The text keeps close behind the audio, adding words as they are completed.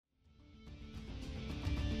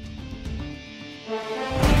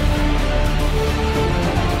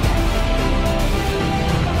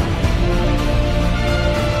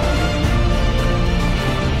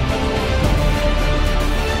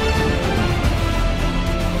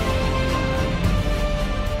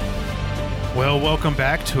Well, welcome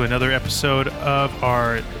back to another episode of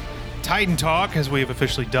our Titan Talk, as we have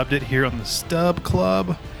officially dubbed it here on the Stub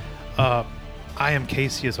Club. I am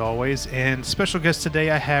Casey, as always, and special guest today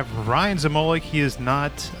I have Ryan Zamolik. He is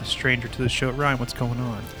not a stranger to the show. Ryan, what's going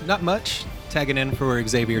on? Not much. Tagging in for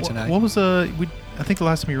Xavier tonight. What was I think the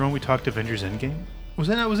last time you were on, we talked Avengers Endgame. Was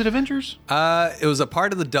it Avengers? It was a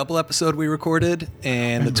part of the double episode we recorded,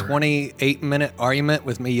 and the 28-minute argument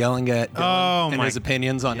with me yelling at Dylan and his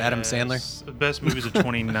opinions on Adam Sandler. The best movies of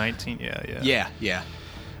 2019. Yeah.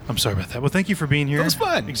 I'm sorry about that. Well, thank you for being here. That was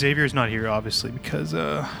fun. Xavier's not here, obviously, because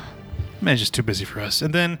man's just too busy for us.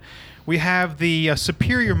 And then we have the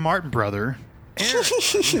superior Martin brother, Aaron.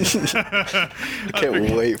 I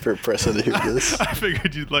can't wait for Preston to hear this. I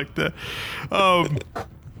figured you'd like that.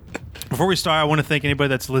 Before we start, I want to thank anybody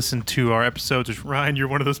that's listened to our episodes. Which, Ryan, you're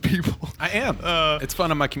one of those people. I am. It's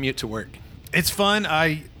fun on my commute to work. It's fun.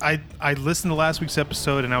 I listened to last week's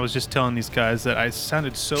episode, and I was just telling these guys that I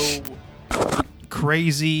sounded so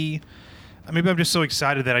crazy. Maybe I'm just so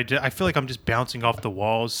excited that I feel like I'm just bouncing off the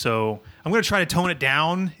walls. So I'm going to try to tone it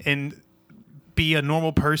down and be a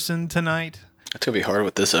normal person tonight. It's going to be hard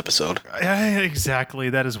with this episode. Exactly,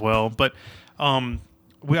 that as well. But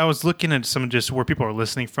I was looking at some just where people are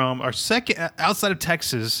listening from. Our second, outside of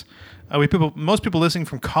Texas, most people listening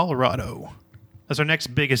from Colorado. That's our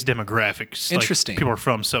next biggest demographic. Interesting. People are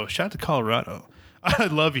from. So shout out to Colorado. I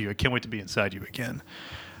love you. I can't wait to be inside you again.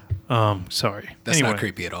 Sorry. That's not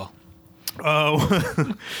creepy at all.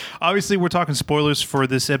 Oh, obviously we're talking spoilers for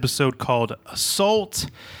this episode called Assault.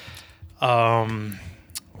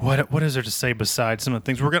 What is there to say besides some of the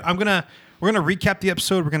things we're gonna recap the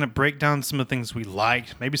episode. We're gonna break down some of the things we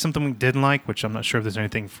liked, maybe something we didn't like, which I'm not sure if there's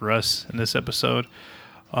anything for us in this episode.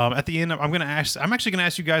 At the end, I'm actually gonna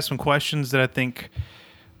ask you guys some questions that I think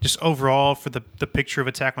just overall for the picture of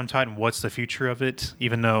Attack on Titan. What's the future of it?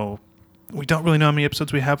 Even though we don't really know how many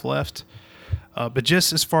episodes we have left. But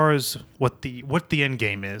just as far as what the end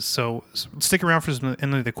game is, so stick around for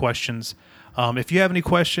any of the questions. If you have any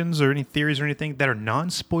questions or any theories or anything that are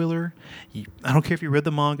non-spoiler, I don't care if you read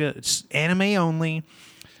the manga, it's anime only,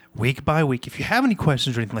 week by week. If you have any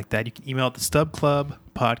questions or anything like that, you can email at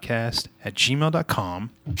thestubclubpodcast@gmail.com.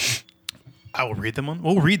 I will read them.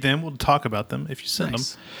 We'll read them. We'll talk about them if you send them.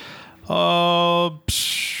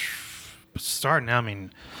 Starting now,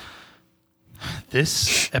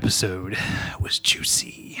 this episode was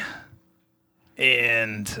juicy.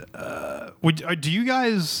 And do you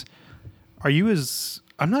guys...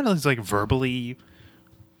 I'm not as like verbally...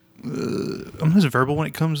 I'm not as verbal when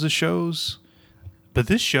it comes to shows. But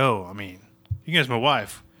this show, you guys, my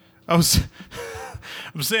wife. I'm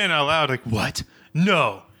saying out loud, like, what?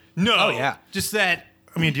 No. Oh, yeah. Just that...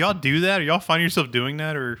 do y'all do that? Or y'all find yourself doing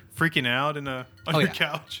that or freaking out on your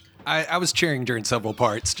couch? I was cheering during several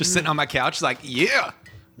parts, just sitting on my couch, like, yeah.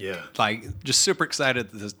 Like, just super excited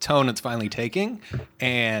that the tone it's finally taking,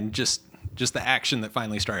 and just the action that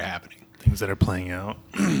finally started happening. Things that are playing out.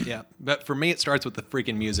 Yeah, but for me, it starts with the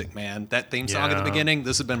freaking music, man. That theme song at the beginning,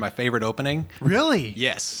 this has been my favorite opening. Really?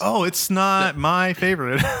 Yes. Oh, it's not my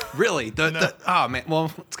favorite. Really? Oh, man.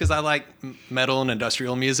 Well, it's because I like metal and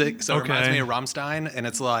industrial music, so it reminds me of Rammstein, and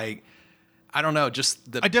it's like, I don't know,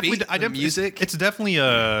 just the music. It's definitely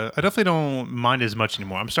I definitely don't mind as much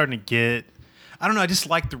anymore. I'm starting to get, I don't know, I just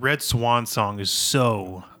like the Red Swan song is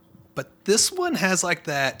so. But this one has like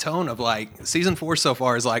that tone of like, season 4 so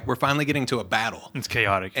far is like, we're finally getting to a battle. It's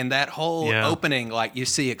chaotic. And that whole opening, like you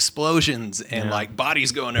see explosions and like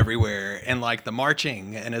bodies going everywhere and like the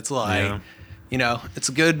marching. And it's like, it's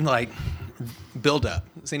a good like build up.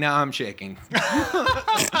 See, now I'm shaking.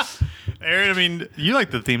 Aaron, you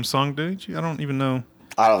like the theme song, don't you? I don't even know.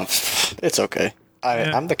 It's okay.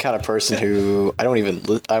 I'm the kind of person who I don't even.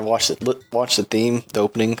 I watch the theme, the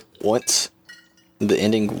opening once, the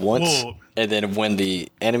ending once, and then when the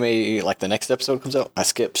anime, like the next episode comes out, I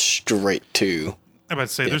skip straight to. I'm about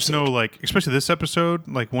to say there's no like, especially this episode.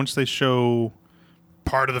 Like once they show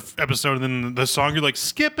part of the episode and then the song, you're like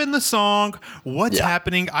skipping the song. What's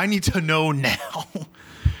happening? I need to know now.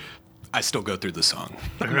 I still go through the song.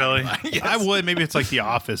 Really? Yes. I would. Maybe it's like The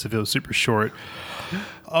Office if it was super short.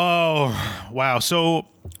 Oh, wow. So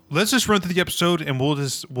let's just run through the episode and we'll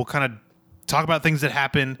kind of talk about things that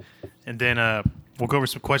happen and then we'll go over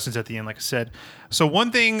some questions at the end, like I said. So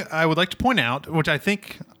one thing I would like to point out, which I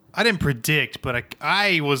think I didn't predict, but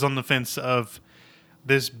I was on the fence of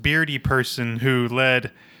this beardy person who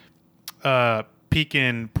led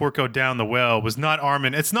Pekin Porco down the well was not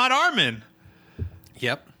Armin. It's not Armin.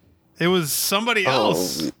 Yep. It was somebody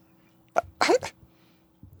else.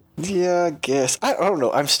 Yeah, I guess. I don't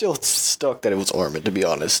know. I'm still stuck that it was Armin, to be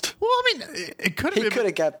honest. Well, I mean, it could have been. He could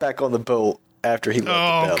have got back on the boat after he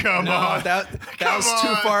left the come on. That was Come too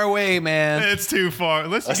on. far away, man. It's too far.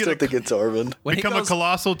 Let's I still think it's Armin. When he become goes- a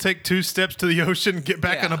colossal, take 2 steps to the ocean, get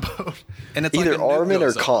back on a boat. And it's Either like a nuke Armin or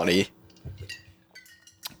goes off. Connie.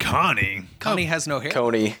 Connie. Connie has no hair.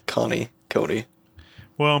 Connie.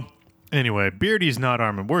 Well, anyway, Beardy's not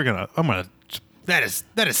Armin. That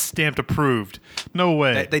is stamped approved. No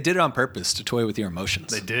way. They did it on purpose to toy with your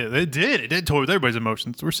emotions. They did. It did toy with everybody's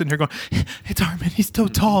emotions. We're sitting here going, it's Armin. He's so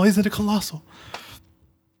tall. Isn't it colossal?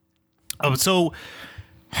 So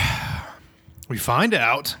we find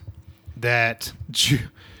out that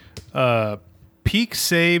Peak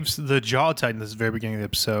saves the Jaw Titan at the very beginning of the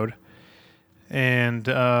episode. And,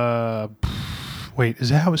 wait, is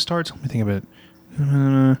that how it starts? Let me think of it.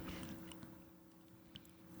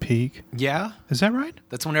 Peak. Yeah, Is that right?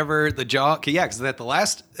 that's whenever the jaw. Yeah, because at the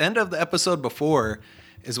last end of the episode before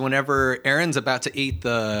is whenever Aaron's about to eat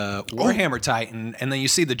the Warhammer Titan, and then you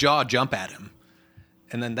see the jaw jump at him,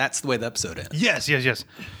 and then that's the way the episode ends. Yes.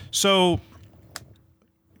 So,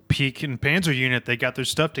 Peak and Panzer Unit, they got their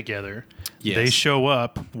stuff together. Yes. They show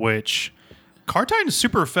up, which Car Titan is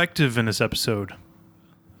super effective in this episode.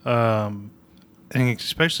 And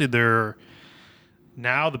especially the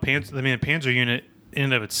Panzer Unit in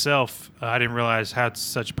and of itself, I didn't realize had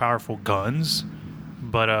such powerful guns.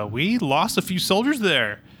 But we lost a few soldiers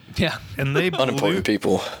there. Yeah, And they blew... Unimportant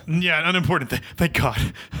people. Yeah, unimportant. Thank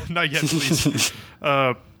God. Not yet, please.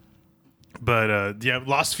 But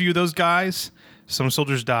lost a few of those guys. Some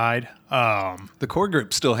soldiers died. the core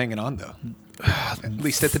group's still hanging on though, at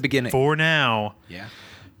least at the beginning. For now. Yeah,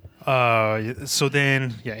 So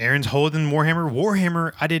then, Aaron's holding Warhammer.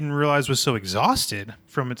 Warhammer, I didn't realize was so exhausted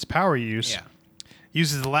from its power use. yeah.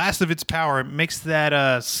 Uses the last of its power. It makes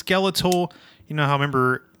that skeletal. You know how,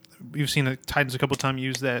 remember, you've seen the Titans a couple times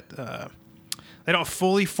use that. They don't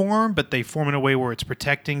fully form, but they form in a way where it's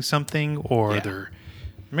protecting something, or Yeah. they're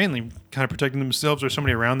mainly kind of protecting themselves or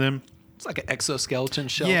somebody around them. It's like an exoskeleton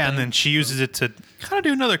shell. Yeah, and thing. then she uses it to kind of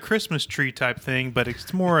do another Christmas tree type thing, but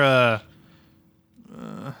it's more I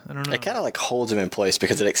don't know. It kind of like holds him in place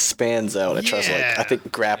because it expands out and tries to Yeah. I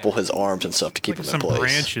think grapple his arms and stuff to keep him Some in place.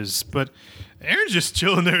 branches, but Aaron's just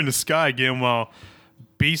chilling there in the sky again while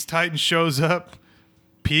Beast Titan shows up.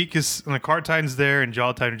 Peak is and the Car Titan's there, and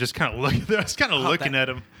Jaw Titan just kind of looking there. I was kind of looking at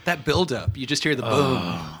him. That build up, you just hear the boom,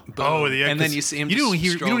 boom, Oh, yeah, and then 'cause you see him. You don't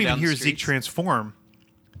just strolling even down the hear Zeke streets. transform.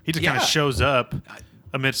 He just kind Yeah. of shows up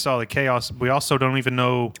amidst all the chaos. We also don't even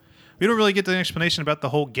know. We don't really get the explanation about the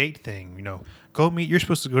whole gate thing. You're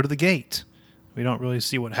supposed to go to the gate. We don't really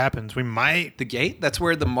see what happens. We might. The gate. That's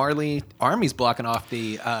where the Marley army's blocking off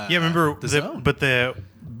the. Yeah, remember the zone. But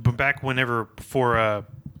back whenever before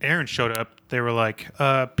Aaron showed up, they were like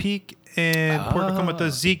Peak and Port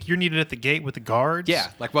Tacoma, Zeke, you're needed at the gate with the guards. Yeah,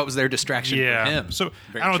 like what was their distraction Yeah. for him? So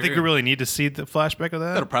Very I don't think we true. really need to see the flashback of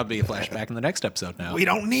that. That'll probably be a flashback in the next episode now. We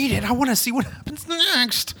don't need it. I want to see what happens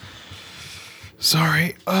next.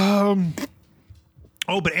 Sorry. Oh,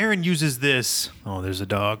 but Aaron uses this. Oh, there's a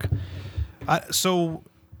dog. So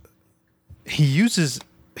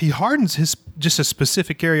he hardens just a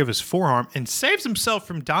specific area of his forearm and saves himself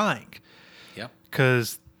from dying Yep.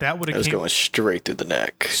 because that would It have was came going straight through the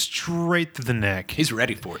neck. straight through the neck. He's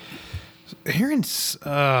ready for it. Aaron's.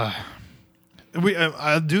 I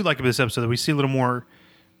do like this episode that we see a little more,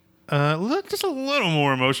 just a little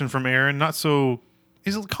more emotion from Aaron. Not so.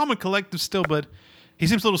 He's calm and collective still, but he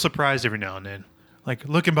seems a little surprised every now and then. Like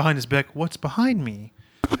looking behind his back, what's behind me?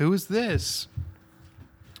 Who is this?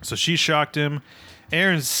 So she shocked him.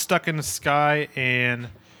 Aaron's stuck in the sky, and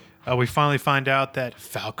we finally find out that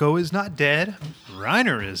Falco is not dead.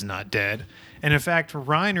 Reiner is not dead. And in fact,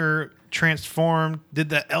 Reiner transformed, did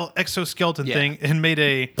that exoskeleton thing, and made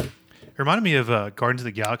it reminded me of Guardians of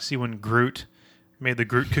the Galaxy when Groot made the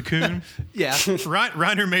Groot cocoon. Yeah.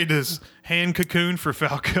 Reiner made his hand cocoon for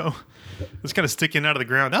Falco. It was kind of sticking out of the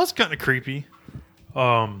ground. That was kind of creepy.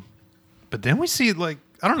 But then we see, like,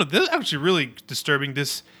 I don't know, this is actually really disturbing.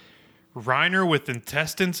 This Reiner with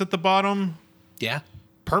intestines at the bottom, Yeah.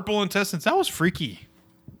 purple intestines. That was freaky.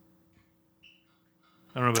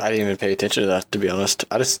 I don't know. But I didn't even pay attention to that, to be honest.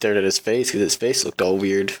 I just stared at his face because his face looked all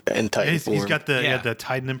weird and tight. he's got the Yeah. the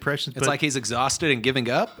Titan impressions. It's like he's exhausted and giving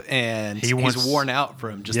up, and He he's wants- worn out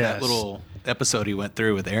from just Yes. that little episode he went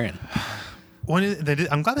through with Aaron.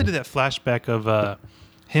 I'm glad they did that flashback of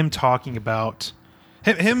him talking about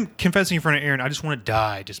him confessing in front of Aaron. I just want to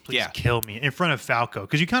die. Just please kill me in front of Falco,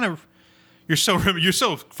 because you're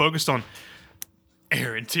so focused on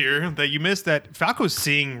Aaron tier that you miss that Falco's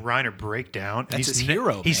seeing Reiner break down. And That's his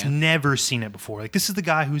hero, He's man. never seen it before. Like, this is the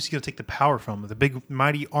guy who's going to take the power from, the big,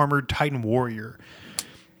 mighty, armored Titan warrior.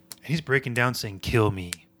 And he's breaking down saying, kill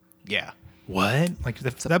me. Yeah. what? Like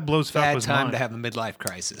that blows Bad Falco's time mind. to have a midlife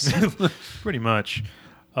crisis. Pretty much.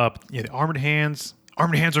 Yeah, the armored hands.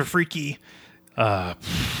 Armored hands are freaky. Oh,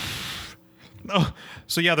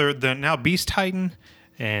 so yeah, they're now Beast Titan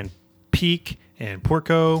and Peak and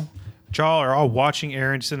Porco, Jaw are all watching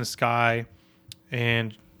Aaron just in the sky,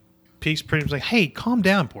 and Peak's pretty much like, "Hey, calm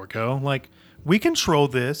down, Porco. Like, we control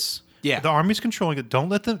this. Yeah. the army's controlling it. Don't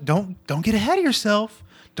let them. Don't get ahead of yourself.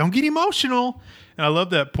 Don't get emotional." And I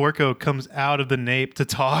love that Porco comes out of the nape to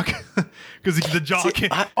talk because the Jaw See,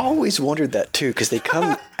 can't. I always wondered that too, because they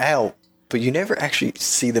come out, but you never actually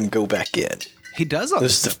see them go back in. He does on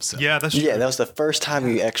this episode. Yeah, that's true. Yeah, that was the first time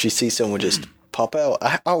you actually see someone just pop out.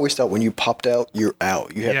 I always thought when you popped out, you're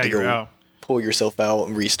out. You have to you're go out. pull yourself out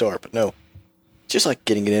and restart. But no, just like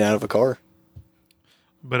getting in and out of a car.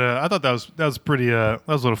 But I thought that was pretty. That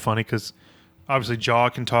was a little funny because obviously Jaw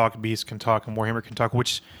can talk, Beast can talk, and Warhammer can talk.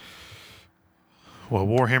 Which, well,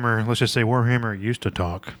 Warhammer. Let's just say Warhammer used to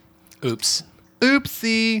talk. Oops.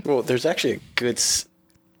 Oopsie. Well, there's actually a good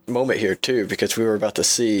moment here too, because we were about to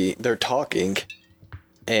see they're talking,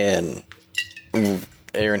 and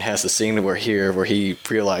Aaron has the scene where he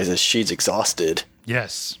realizes she's exhausted,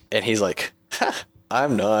 Yes. and he's like, ha,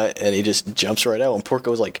 "I'm not," and he just jumps right out. And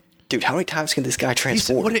Porco's like, "Dude, how many times can this guy He said,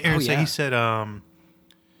 transform?" what did Aaron say? yeah. He said,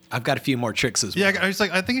 I've got a few more tricks as well. "Yeah." I was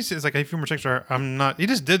like, I think he says like a few more checks. I'm not. He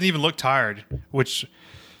just didn't even look tired. Which,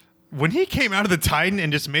 when he came out of the Titan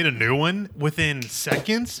and just made a new one within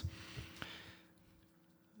seconds.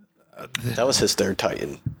 That was his third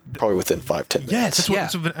Titan, probably within 5-10 minutes. Yes,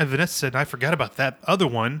 that's what Vanessa said. And I forgot about that other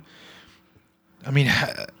one. I mean,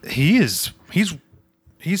 he's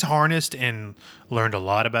harnessed and learned a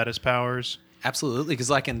lot about his powers. Absolutely, because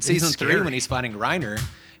like in season 3 scary. when he's fighting Reiner,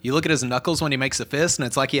 you look at his knuckles when he makes a fist, and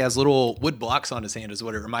it's like he has little wood blocks on his hand, is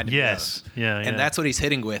what it reminded Yes. me of. Yeah, yeah. And that's what he's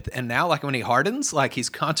hitting with. And now, like when he hardens, like he's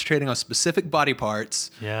concentrating on specific body parts,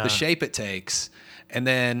 Yeah. the shape it takes, and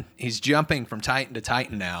then he's jumping from Titan to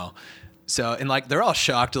Titan now. So, and like they're all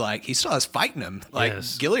shocked, like he still has fighting him. Like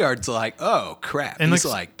Yes. Gilliard's like, oh crap, And he's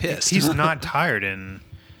like pissed. He's not tired, and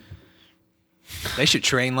They should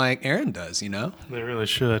train like Aaron does, you know? they really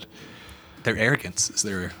should. Their arrogance is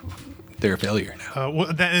their failure now.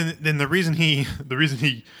 Well, then the reason he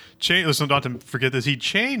changed. Listen, not to forget this. He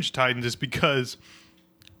changed Titans is because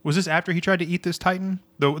was this after he tried to eat this Titan,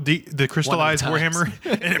 the crystallized One of the times.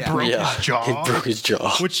 Warhammer, and it broke Yeah, his jaw. it broke his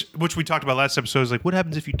jaw. Which we talked about last episode. Is like, what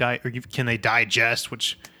happens if you die, or can they digest?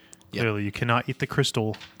 Which clearly you cannot eat the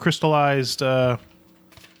crystallized. I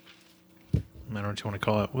don't know what you want to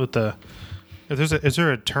call it. With the is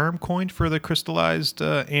there a term coined for the crystallized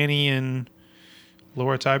Annie and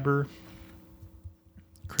Laura Tiber?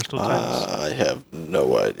 Crystal Titans. I have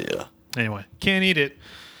no idea. Anyway, can't eat it.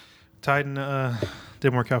 Titan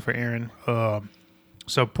didn't work out for Aaron.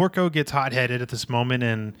 So Porco gets hot-headed at this moment,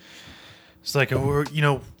 and it's like, oh,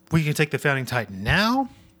 we can take the founding Titan now.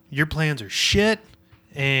 Your plans are shit,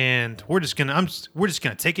 and we're just gonna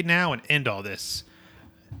take it now and end all this.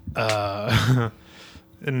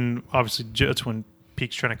 And obviously that's when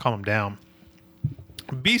Peak's trying to calm him down.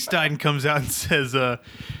 Beast Titan comes out and says,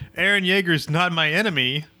 "Aaron Yeager's not my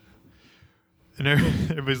enemy." And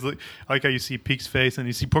everybody's like, I like how you see Peak's face, and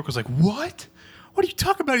you see Porco's like, "What? What are you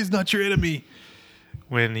talking about? He's not your enemy."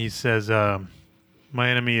 When he says, "My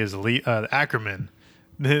enemy is Ackerman."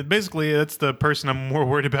 Basically, that's the person I'm more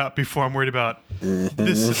worried about before I'm worried about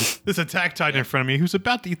this attack Titan in front of me who's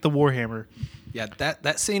about to eat the Warhammer. Yeah,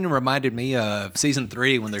 that scene reminded me of season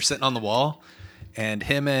 3 when they're sitting on the wall and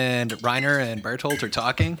him and Reiner and Bertolt are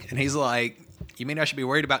talking, and he's like, "You mean I should be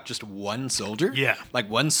worried about just one soldier? Yeah. Like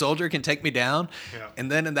one soldier can take me down?" Yeah. And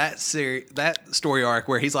then in that story arc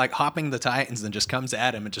where he's like hopping the Titans and just comes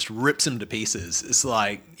at him and just rips him to pieces, it's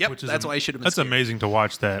like, yep, that's why he should have been That's scared. amazing to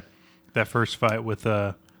watch that first fight with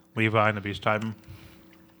Levi and the Beast Titan.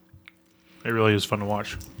 It really is fun to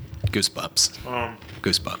watch. Goosebumps.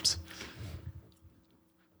 Goosebumps.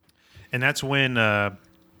 And that's when,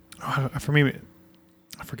 for me,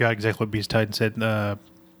 I forgot exactly what Beast Titan said.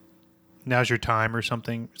 Now's your time or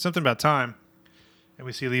something. Something about time. And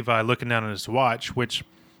we see Levi looking down at his watch, which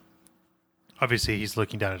obviously he's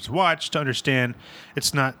looking down at his watch to understand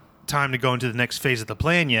it's not time to go into the next phase of the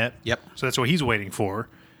plan yet. Yep. So that's what he's waiting for.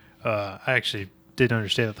 I actually didn't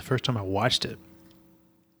understand it the first time I watched it.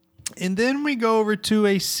 And then we go over to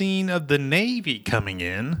a scene of the Navy coming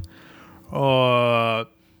in.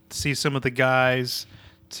 See some of the guys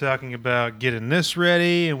talking about getting this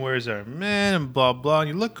ready and where's our men and blah blah. And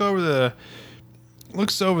you looks over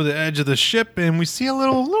the edge of the ship and we see a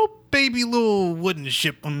little baby wooden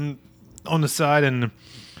ship on the side, and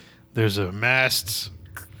there's a masked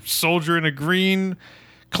soldier in a green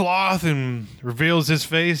cloth and reveals his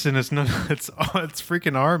face, and it's not. It's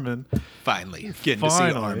freaking Armin. Finally, getting to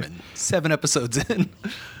see Armin. 7 episodes in.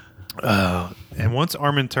 And once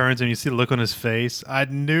Armin turns and you see the look on his face, I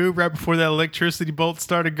knew right before that electricity bolt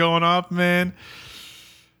started going off, man.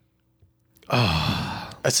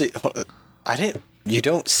 I see. I didn't. You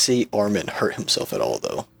don't see Armin hurt himself at all,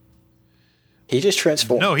 though. He just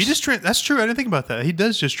transforms. No, he just that's true. I didn't think about that. He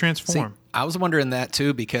does just transform. See, I was wondering that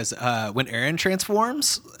too because when Eren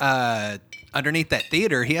transforms, underneath that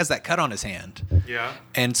theater, he has that cut on his hand. Yeah.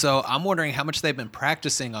 And so I'm wondering how much they've been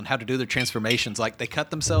practicing on how to do their transformations. Like they cut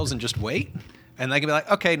themselves and just wait, and they can be like,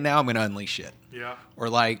 okay, now I'm going to unleash it. Yeah. Or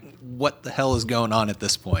like, what the hell is going on at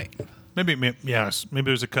this point? Maybe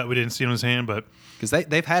there's a cut we didn't see on his hand, but because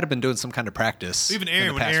they've had been doing some kind of practice. Even in Eren,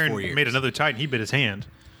 the when past 4 Eren years. made another Titan, he bit his hand.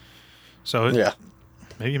 So Yeah.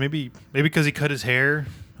 maybe because he cut his hair.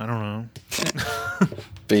 I don't know.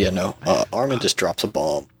 But yeah, no. Armin just drops a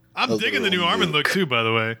bomb. I'm digging the new Armin look too, by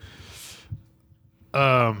the way.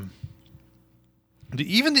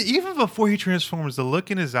 Even before he transforms, the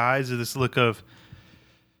look in his eyes is this look of,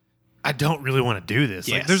 I don't really want to do this.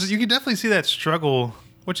 Yes. Like you can definitely see that struggle,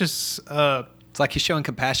 which is It's like he's showing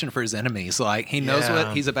compassion for his enemies. Like he knows Yeah.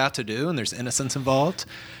 what he's about to do, and there's innocence involved.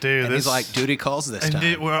 Dude, and this- he's like, duty calls this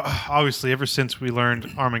time. well, obviously, ever since we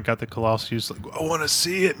learned Armin got the Colossal, he's like, I want to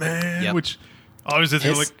see it, man. Yep. Which obviously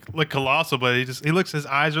doesn't His- look colossal, but he looks, his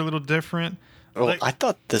eyes are a little different. Well, Like- I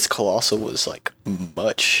thought this Colossal was like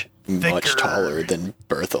much Thicker. taller than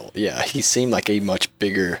Berthel. Yeah, he seemed like a much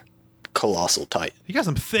bigger Colossal Titan. He got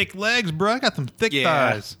some thick legs, bro. I got some thick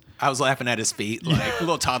thighs. I was laughing at his feet, like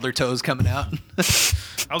little toddler toes coming out.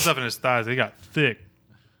 I was laughing at his thighs. They got thick.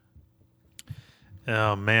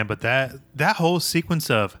 Oh man, but that whole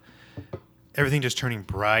sequence of everything just turning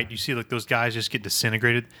bright. You see like those guys just get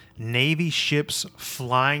disintegrated. Navy ships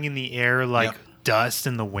flying in the air like Yep. dust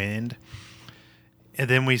in the wind. And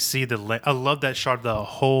then we see I love that shot of the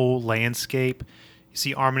whole landscape. You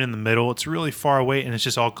see Armin in the middle. It's really far away and it's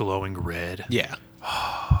just all glowing red. Yeah.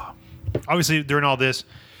 Obviously, during all this,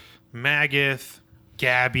 Magath,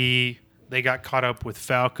 Gabby, they got caught up with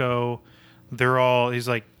Falco. He's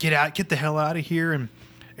like, get the hell out of here. And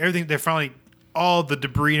everything, they're finally, all the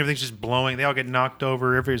debris and everything's just blowing. They all get knocked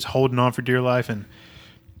over. Everybody's holding on for dear life. And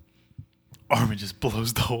Armin just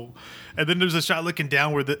blows the hole. And then there's a shot looking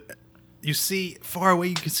down where you see far away,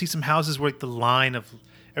 you can see some houses where like the line of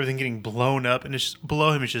everything getting blown up. And it's just,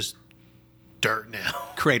 below him is just dirt now.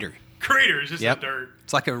 Crater. Crater is just Yep. dirt.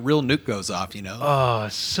 It's like a real nuke goes off, you know? Oh,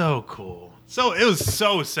 so cool. So it was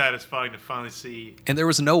so satisfying to finally see. And there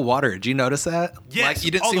was no water. Did you notice that? Yes, Like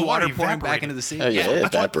you didn't all see the water water pouring back evaporated. into the sea. Oh, yeah, it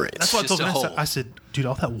That's why- evaporates. That's why I It's told just a Vanessa. hole. I said, dude,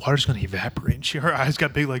 all that water's going to evaporate. And her eyes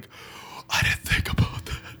got big like, I didn't think about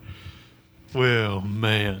that. Well,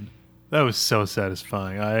 man. That was so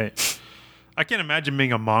satisfying. I can't imagine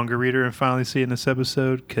being a manga reader and finally seeing this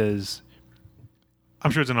episode because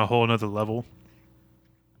I'm sure it's on a whole nother level.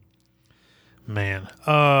 Man.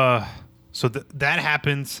 So that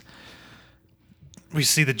happens. We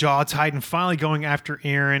see the Jaw Titan finally going after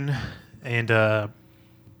Eren and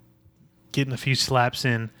getting a few slaps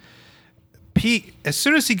in. Peak, as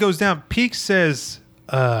soon as he goes down, Peak says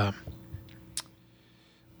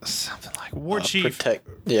something like War Chief.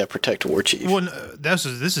 Protect War Chief. Well, this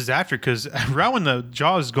is after, because right when the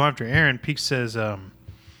Jaw is going after Eren, Peak says, all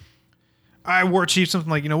right, War Chief, something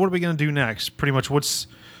like, what are we going to do next? Pretty much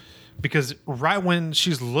because right when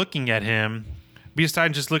she's looking at him, Beast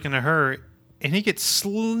Titan just looking at her, and he gets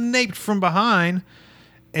sniped from behind,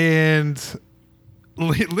 and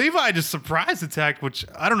Levi just surprise attacked, which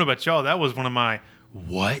I don't know about y'all. That was one of my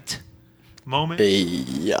what moments.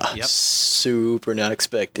 Yeah, Yep. super not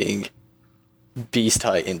expecting Beast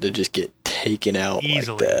Titan to just get taken out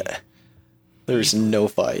Easily. like that. There's no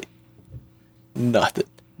fight. Nothing.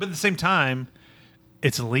 But at the same time,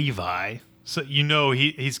 it's Levi, so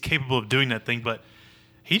he's capable of doing that thing. But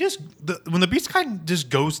when the Beast Titan just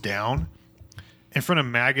goes down in front of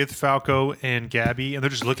Magath, Falco, and Gabby, and they're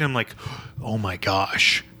just looking at him like, oh my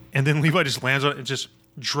gosh. And then Levi just lands on it and just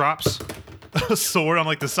drops a sword on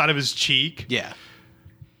like the side of his cheek, Yeah.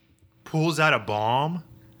 pulls out a bomb,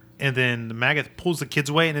 and then Magath pulls the kids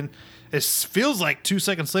away, and then it feels like 2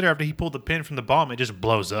 seconds later after he pulled the pin from the bomb, it just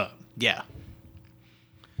blows up. Yeah.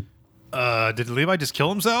 Did Levi just kill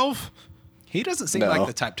himself? He doesn't seem No. like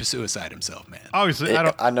the type to suicide himself, man. Obviously, I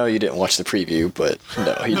don't. I know you didn't watch the preview, but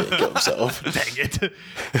no, he didn't kill himself. Dang it.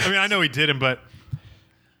 I mean, I know he didn't, but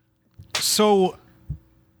so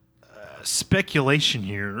speculation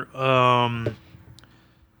here.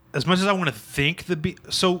 As much as I want to think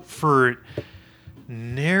so for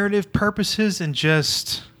narrative purposes and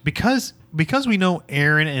just because because we know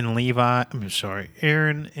Aaron and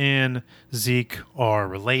Aaron and Zeke are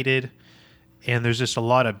related, and there's just a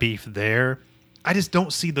lot of beef there. I just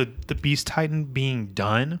don't see the Beast Titan being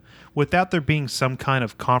done without there being some kind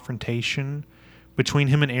of confrontation between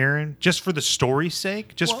him and Aaron, just for the story's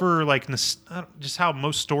sake, for like just how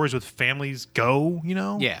most stories with families go, you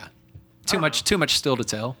know? Yeah. Too much still to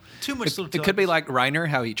tell. It could be like Reiner,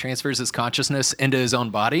 how he transfers his consciousness into his own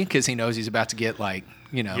body because he knows he's about to get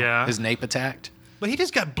his nape attacked. But he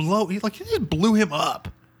just got he just blew him up.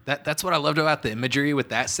 That's what I loved about the imagery with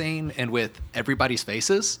that scene and with everybody's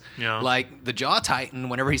faces. Yeah. Like the Jaw Titan,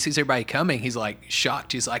 whenever he sees everybody coming, he's like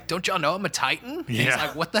shocked. He's like, "Don't y'all know I'm a Titan?" And he's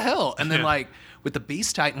like, "What the hell?" And then like with the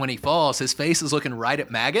Beast Titan, when he falls, his face is looking right at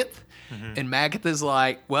Magath, and Magath is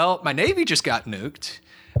like, "Well, my Navy just got nuked.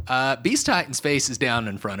 Beast Titan's face is down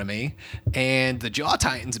in front of me, and the Jaw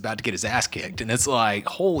Titan's about to get his ass kicked." And it's like,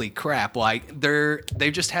 holy crap! Like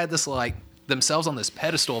they've just had this like themselves on this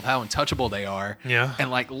pedestal of how untouchable they are. Yeah.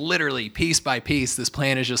 And like literally piece by piece, this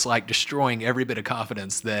plan is just like destroying every bit of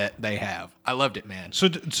confidence that they have. I loved it, man. So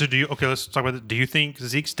do you? Okay, let's talk about it. Do you think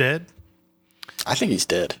Zeke's dead? I think he's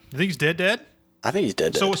dead. You think he's dead? I think he's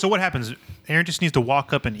dead. So what happens? Aaron just needs to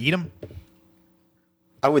walk up and eat him?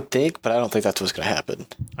 I would think, but I don't think that's what's going to happen.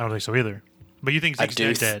 I don't think so either. But you think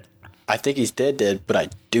Zeke's dead? I think he's dead, but I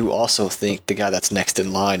do also think the guy that's next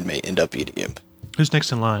in line may end up eating him. Who's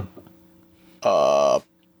next in line?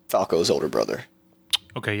 Falco's older brother.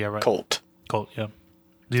 Okay, yeah, right. Colt, yeah.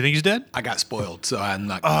 Do you think he's dead? I got spoiled, so I'm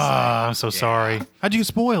not going to say. I'm so sorry. How'd you get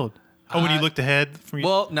spoiled? Oh, when you looked ahead from you?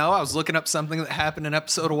 Well, no, I was looking up something that happened in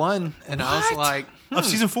episode 1, and I was like... Of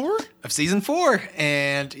season 4? Of season 4,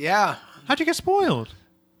 and yeah. How'd you get spoiled?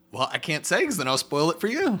 Well, I can't say because then I'll spoil it for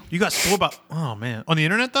you. You got spoiled about... Oh, man. On the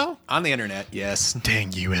internet, though? On the internet, yes.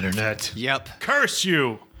 Dang you, internet. Yep. Curse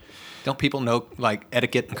you! Don't people know, like,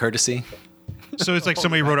 etiquette and courtesy? So it's like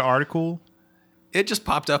somebody wrote an article? It just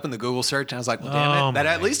popped up in the Google search, and I was like, well, damn it. That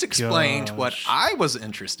at least explained what I was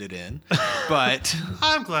interested in. But...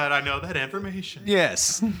 I'm glad I know that information.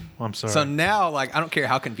 Yes. Well, I'm sorry. So now, like, I don't care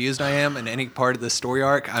how confused I am in any part of this story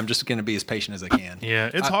arc. I'm just going to be as patient as I can.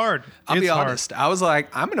 Yeah, it's hard. I'll be honest. I was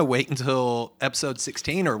like, I'm going to wait until episode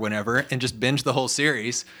 16 or whenever and just binge the whole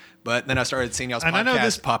series. But then I started seeing y'all's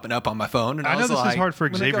podcast popping up on my phone. And I know was this like, is hard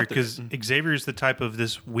for Xavier because Xavier is the type of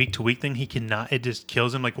this week-to-week thing. He cannot. It just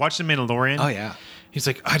kills him. Like, watch The Mandalorian. Oh, yeah. He's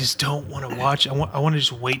like, I just don't want to watch. I want to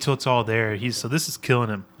just wait till it's all there. So this is killing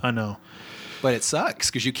him. I know. But it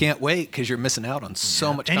sucks because you can't wait because you're missing out on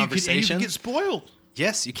so much conversation. And you can get spoiled.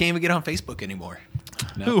 Yes, you can't even get on Facebook anymore.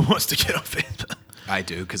 No. Who wants to get on Facebook? I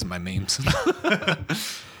do because of my memes.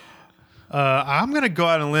 I'm going to go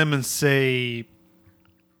out on a limb and say...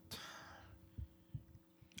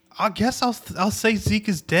 I guess I'll say Zeke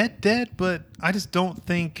is dead, but I just don't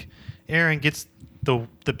think Aaron gets the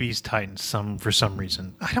Beast Titan for some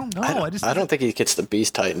reason. I don't know. I don't think he gets the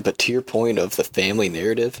Beast Titan, but to your point of the family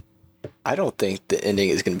narrative, I don't think the ending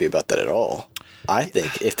is going to be about that at all. I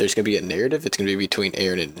think if there's going to be a narrative, it's going to be between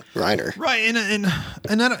Aaron and Reiner. Right, and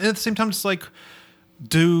at the same time, it's like,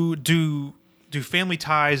 do family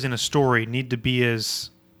ties in a story need to be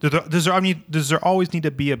as... Does there always need to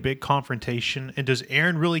be a big confrontation? And does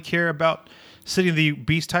Aaron really care about sitting the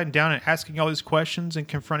Beast Titan down and asking all these questions and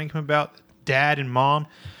confronting him about dad and mom?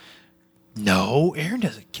 No, Aaron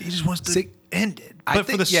doesn't. He just wants to end it. But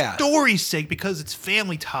for the story's sake, because it's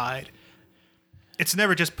family tied, it's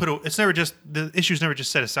never just the issue's never just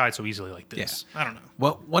set aside so easily like this. Yeah. I don't know.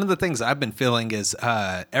 Well, one of the things I've been feeling is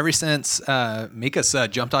ever since Mika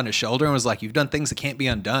jumped on his shoulder and was like, "You've done things that can't be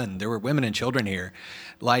undone. There were women and children here."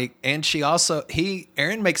 Like, and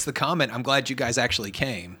Aaron makes the comment, "I'm glad you guys actually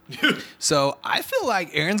came." So I feel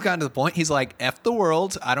like Aaron's gotten to the point. He's like, "F the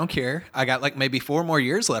world. I don't care. I got like maybe 4 more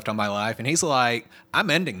years left on my life." And he's like,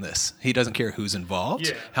 "I'm ending this." He doesn't care who's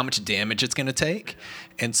involved, how much damage it's going to take.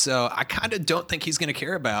 And so I kind of don't think he's going to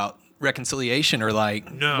care about reconciliation or like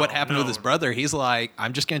what happened with his brother. He's like,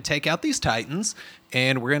 "I'm just going to take out these Titans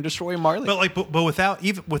and we're going to destroy Marley." But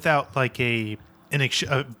without like a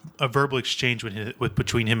verbal exchange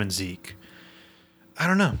between him and Zeke. I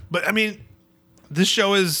don't know. But I mean, this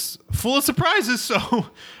show is full of surprises, so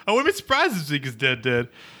I wouldn't be surprised if Zeke is dead.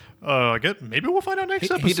 I guess maybe we'll find out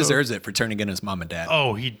next episode. He deserves it for turning in his mom and dad.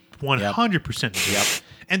 Oh, he 100% deserves it.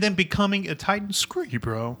 And then becoming a Titan. Screw you,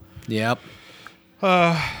 bro. Yep.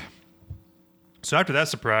 So after that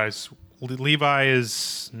surprise, Levi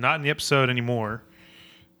is not in the episode anymore.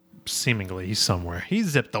 Seemingly, he's somewhere. He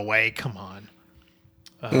zipped away. Come on.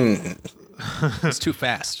 It's too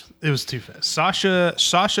fast. It was too fast.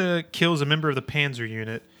 Sasha kills a member of the Panzer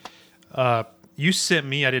unit. You sent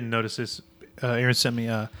me. I didn't notice this. Aaron sent me.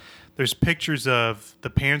 There's pictures of the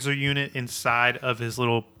Panzer unit inside of his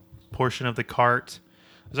little portion of the cart.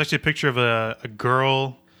 There's actually a picture of a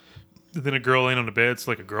girl, then a girl laying on the bed. It's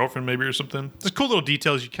like a girlfriend maybe or something. There's cool little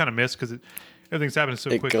details you kind of miss because everything's happening so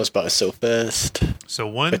quick. It goes by so fast. So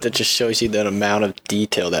one, but that just shows you the amount of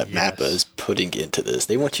detail that Mappa is putting into this.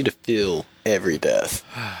 They want you to feel every death.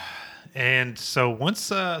 And so once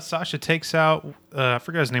Sasha takes out, I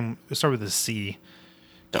forgot his name. It started with a C.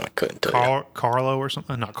 No, I couldn't tell you. Carlo or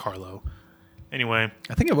something. Not Carlo. Anyway,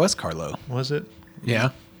 I think it was Carlo. Was it?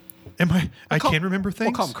 Yeah. I can't remember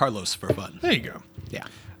things. We'll call him Carlos for fun. There you go.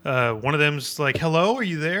 Yeah. One of them's like, "Hello, are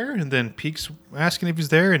you there?" And then Peek's asking if he's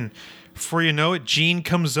there, and before you know it, Jean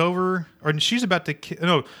comes over, or she's about to.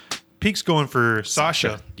 No, Peek's going for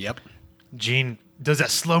Sasha. Yep. Jean does that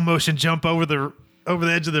slow motion jump over the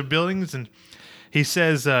edge of the buildings, and he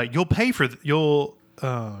says, "You'll pay for you'll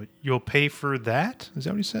pay for that." Is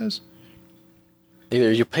that what he says?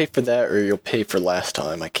 Either you'll pay for that or you'll pay for last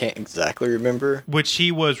time. I can't exactly remember. Which he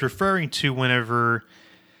was referring to whenever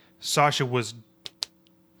Sasha was,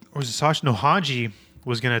 or was it Sasha? No, Haji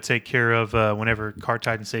was going to take care of whenever Car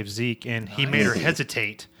Titan saved Zeke, and he made her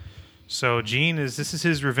hesitate. So Jean this is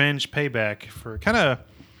his revenge payback for kind of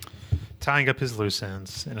tying up his loose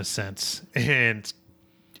ends in a sense. And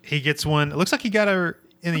he gets one. It looks like he got her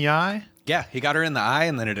in the eye. Yeah, he got her in the eye,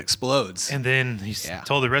 and then it explodes. And then he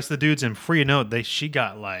told the rest of the dudes, and before you know it, she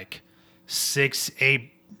got like 6,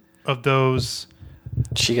 8 of those.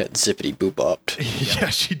 She got zippity boop-bopped. Yeah,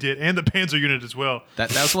 she did. And the Panzer unit as well.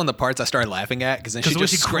 That was one of the parts I started laughing at, because then she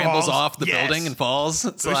just scrambles off the building and falls.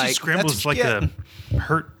 It's like, she scrambles like a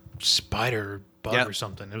hurt spider or bug or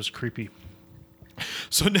something. It was creepy.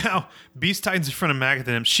 So now, Beast Titan's in front of Magath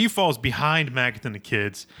and him. She falls behind Magath and the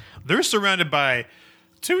kids. They're surrounded by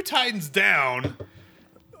 2 Titans down.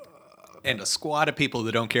 And a squad of people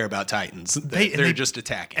that don't care about Titans. They're just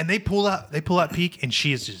attacking. And they pull out Peek, and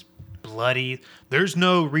she is just bloody. There's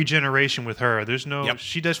no regeneration with her. There's no.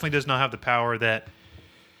 She definitely does not have the power that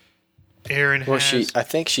Eren has. I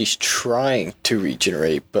think she's trying to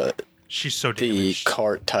regenerate, but she's so damaged. The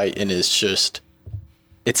Cart Titan is just.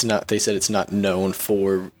 It's not. They said it's not known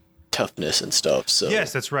for toughness and stuff. So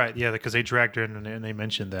yes, that's right. Yeah, because they dragged her in and they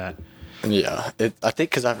mentioned that. Yeah, I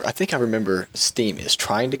think I remember steam is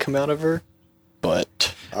trying to come out of her,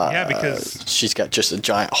 but because she's got just a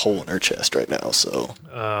giant hole in her chest right now. So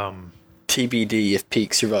TBD if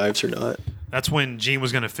Peak survives or not. That's when Jean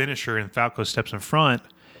was going to finish her, and Falco steps in front,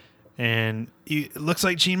 and it looks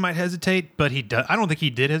like Jean might hesitate, but he does. I don't think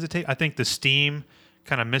he did hesitate. I think the steam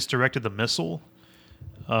kind of misdirected the missile.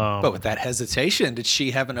 But with that hesitation, did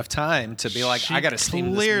she have enough time to be like, I got to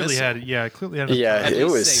steam this missile? Clearly had enough time. It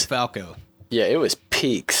was save Falco. Yeah, it was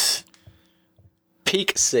Peak's.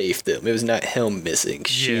 Peak saved them. It was not him missing.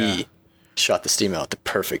 She shot the steam out at the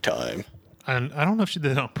perfect time. And I don't know if she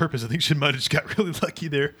did it on purpose. I think she might have just got really lucky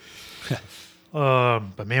there.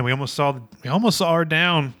 But man, we almost saw her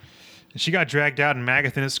down, and she got dragged out, and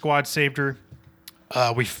Magath and his squad saved her.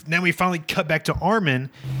 Then we finally cut back to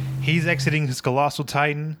Armin. He's exiting his Colossal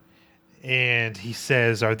Titan, and he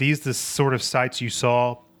says, "Are these the sort of sights you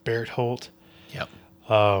saw, Berthold?" Yep.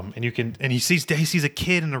 And he sees a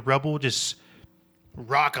kid in a rubble just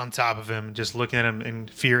rock on top of him, just looking at him in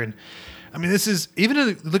fear. And I mean, this is even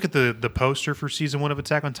look at the poster for season 1 of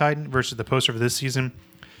Attack on Titan versus the poster for this season.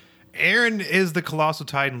 Eren is the Colossal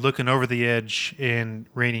Titan looking over the edge in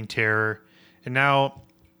reigning terror, and now,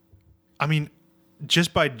 I mean,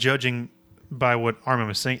 just by judging by what Armin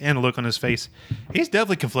was saying and the look on his face, he's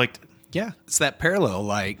definitely conflicted. Yeah, it's that parallel.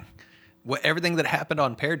 Like, everything that happened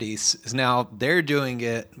on Paradise is now they're doing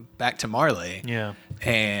it back to Marley. Yeah.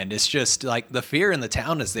 And it's just like the fear in the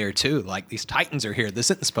town is there too. Like, these Titans are here.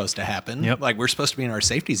 This isn't supposed to happen. Yep. Like, we're supposed to be in our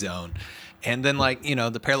safety zone. And then, like, you know,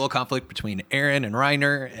 the parallel conflict between Eren and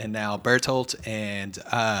Reiner, and now Bertolt and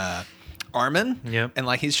Armin. Yep. And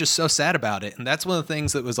like, he's just so sad about it. And that's one of the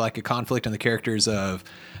things that was like a conflict in the characters of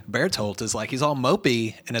Bertolt, is like, he's all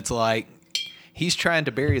mopey, and it's like he's trying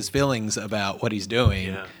to bury his feelings about what he's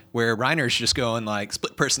doing, where Reiner's just going like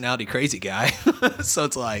split personality crazy guy. So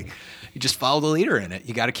it's like, you just follow the leader in it.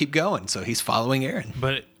 You got to keep going. So he's following Eren.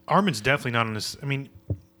 But Armin's definitely not on this. I mean,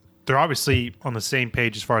 they're obviously on the same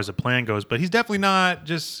page as far as the plan goes, but he's definitely not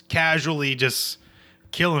just casually just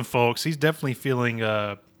killing folks. He's definitely feeling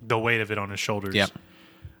the weight of it on his shoulders. Yep.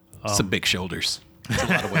 Some big shoulders. It's a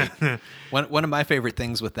lot of weight. One of my favorite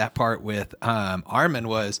things with that part with Armin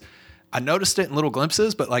was, I noticed it in little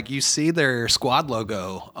glimpses, but like, you see their squad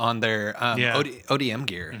logo on their ODM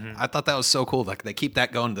gear. Mm-hmm. I thought that was so cool. Like, they keep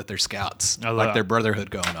that going, that they're scouts, like their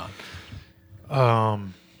brotherhood going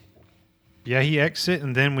on. Yeah, he exit,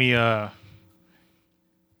 and then we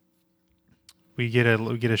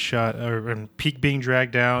we get a shot or Peak being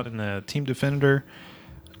dragged out and the team defender.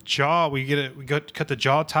 Jaw, cut the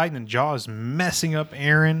Jaw Titan, and Jaw is messing up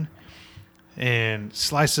Aaron and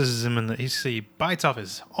slices him he bites off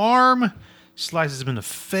his arm, slices him in the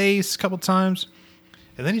face a couple times,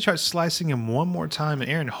 and then he tries slicing him one more time,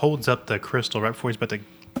 and Aaron holds up the crystal right before he's about to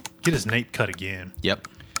get his nape cut again. Yep.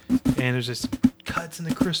 And there's just cuts in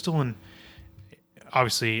the crystal, and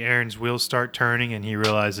obviously Aaron's wheels start turning, and he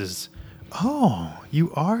realizes, oh,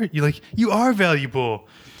 you are valuable.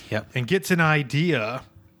 Yep. And gets an idea.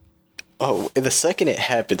 Oh, and the second it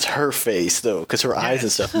happens, her face, though, because her eyes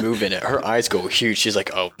and stuff move in it, her eyes go huge. She's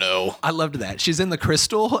like, oh, no. I loved that. She's in the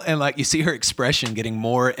crystal, and like you see her expression getting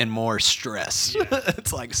more and more stressed. Yeah.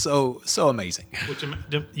 It's like so amazing. Which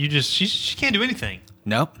she can't do anything.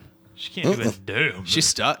 Nope. She can't do anything. She's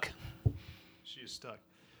stuck. She is stuck.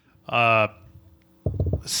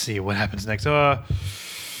 Let's see what happens next.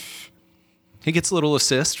 He gets a little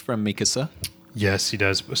assist from Mikasa. Yes, he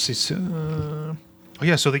does. Let's see. So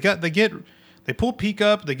they pull Peak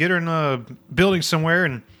up. They get her in a building somewhere.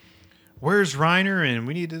 And where's Reiner? And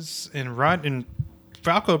we need this. And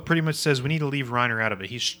Falco pretty much says we need to leave Reiner out of it.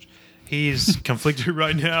 He's conflicted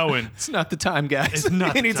right now, and it's not the time, guys. It's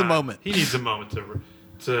not. He needs a moment. He needs a moment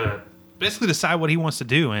to basically decide what he wants to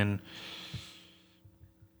do. And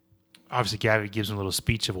obviously, Gabby gives him a little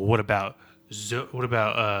speech of what about Udo? What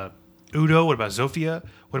about Zofia?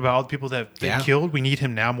 What about all the people that they killed? We need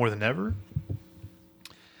him now more than ever.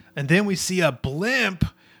 And then we see a blimp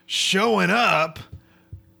showing up.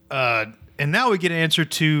 And now we get an answer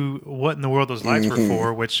to what in the world those lights were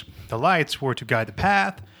for, which the lights were to guide the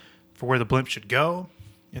path for where the blimp should go.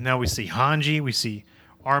 And now we see Hanji. We see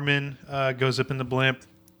Armin goes up in the blimp.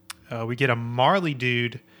 We get a Marley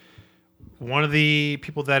dude, one of the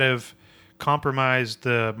people that have compromised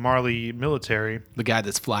the Marley military. The guy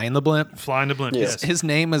that's flying the blimp? Yes. His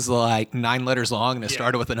name is like 9 letters long and it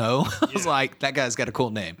started with an O. I was like, that guy's got a cool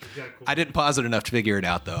name. I didn't pause it enough to figure it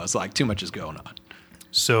out, though. I was like, too much is going on.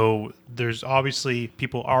 So there's obviously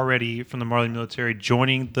people already from the Marley military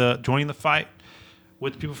joining the fight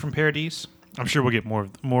with people from Paradise. I'm sure we'll get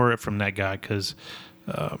more from that guy because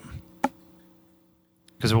what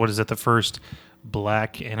is that, the first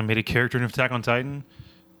black animated character in Attack on Titan?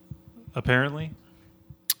 Apparently.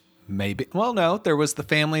 Maybe. Well, no, there was the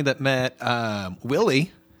family that met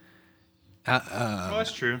Willie.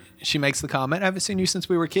 That's true. She makes the comment, I haven't seen you since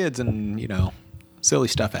we were kids, and, silly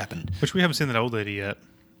stuff happened. Which we haven't seen that old lady yet.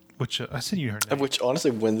 Which I said you heard that. Which,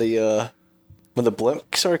 honestly, when the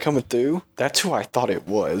blimp started coming through, that's who I thought it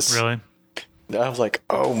was. Really? I was like,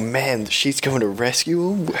 oh, man, she's coming to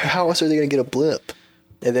rescue him? How else are they going to get a blimp?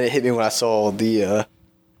 And then it hit me when I saw the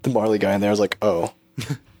Marley guy in there. I was like, oh.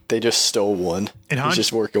 They just stole one. And he's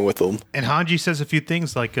just working with them. And Hanji says a few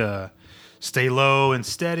things like stay low and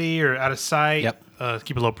steady or out of sight. Yep.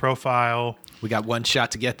 Keep a low profile. We got one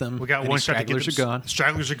shot to get them. We got one shot to get them. Stragglers are gone.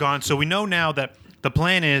 Stragglers are gone. So we know now that the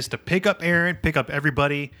plan is to pick up Aaron, pick up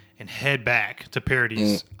everybody, and head back to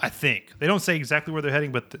Paradise, I think. They don't say exactly where they're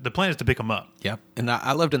heading, but the plan is to pick them up. Yep. And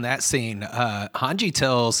I loved in that scene, Hanji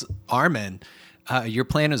tells Armin, your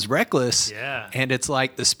plan is reckless. Yeah. And it's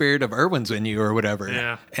like the spirit of Irwin's in you or whatever.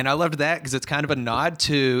 Yeah. And I loved that because it's kind of a nod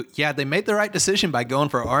to, they made the right decision by going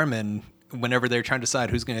for Armin whenever they're trying to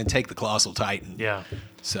decide who's going to take the Colossal Titan. Yeah.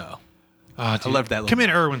 So I loved that.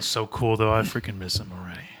 Commander Irwin's so cool, though. I freaking miss him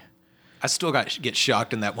already. I still get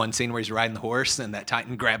shocked in that one scene where he's riding the horse and that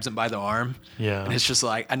Titan grabs him by the arm. Yeah. And it's just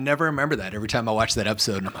like, I never remember that every time I watch that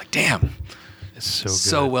episode. And I'm like, damn. It's so good.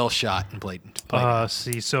 So well shot and played.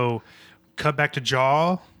 So cut back to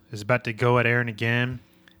Jaw is about to go at Aaron again.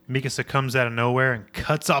 Mikasa comes out of nowhere and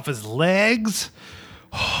cuts off his legs.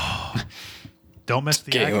 Don't mess with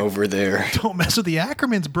the Game over there. Don't mess with the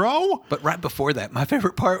Ackermans, bro. But right before that, my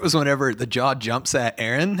favorite part was whenever the Jaw jumps at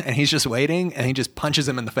Aaron and he's just waiting and he just punches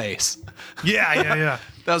him in the face. Yeah.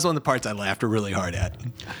 That was one of the parts I laughed really hard at.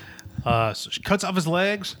 So she cuts off his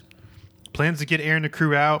legs, plans to get Aaron to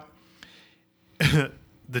crew out.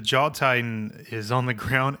 The Jaw Titan is on the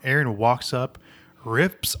ground. Aaron walks up,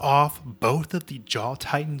 rips off both of the Jaw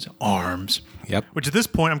Titan's arms. Yep. Which at this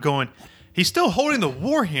point I'm going, he's still holding the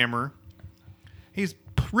Warhammer. He's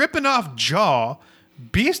ripping off Jaw.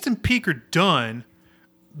 Beast and Peak are done.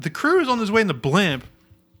 The crew is on his way in the blimp.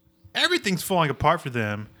 Everything's falling apart for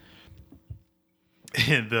them.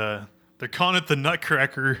 And they're calling it the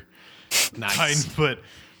Nutcracker Nice. Titan, but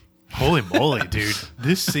holy moly, dude.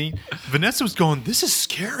 This scene, Vanessa was going, this is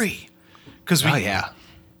scary. Because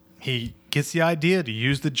he gets the idea to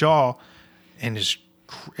use the Jaw and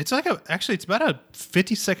it's about a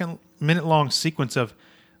 50-minute long sequence of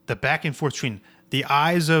the back and forth between the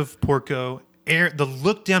eyes of Porco the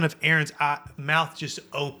look down of Aaron's mouth just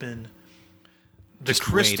open. The Just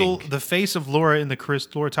crystal, waiting. the face of Laura in the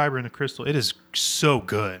crystal, Laura Tiber in the crystal. It is so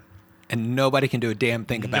good. And nobody can do a damn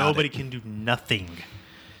thing about Nobody it. can do nothing.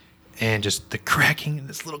 And just the cracking and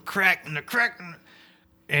this little crack and the crack.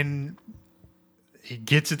 And he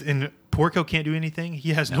gets it. And Porco can't do anything.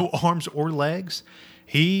 He has no arms or legs.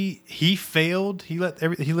 He failed. He let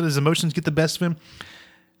his emotions get the best of him.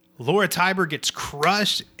 Laura Tiber gets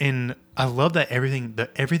crushed. And I love that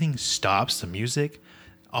everything stops. The music,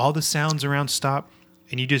 all the sounds around stop.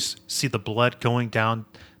 And you just see the blood going down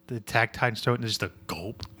the Attack Titan's throat. And there's just a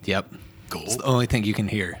gulp. Yep. Gulp. It's the only thing you can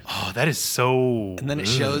hear. Oh, that is so. And then it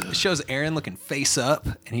shows Aaron looking face up,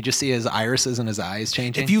 and you just see his irises and his eyes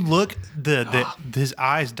changing. If you look, his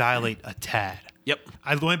eyes dilate a tad. Yep.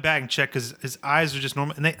 I went back and checked because his eyes are just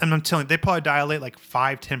normal, and I'm telling you, they probably dilate like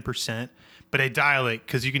 5-10%, but they dilate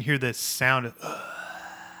because you can hear the sound of,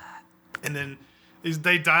 and then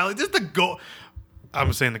they dilate. Just the gulp.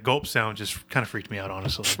 I'm saying the gulp sound just kind of freaked me out,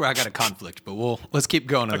 honestly. Well, I got a conflict, but let's keep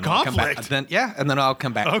going. And then I'll come back. conflict? And then I'll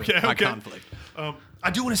come back. Okay, with my okay. conflict. I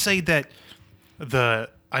do want to say that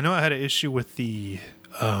I know I had an issue with the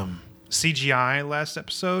CGI last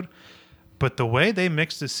episode, but the way they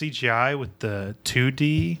mixed the CGI with the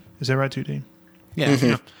 2D, is that right, 2D? Yeah. You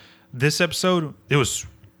know, this episode, it was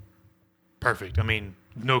perfect. I mean,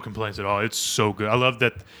 no complaints at all. It's so good. I love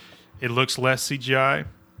that it looks less CGI.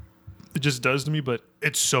 It just does to me, but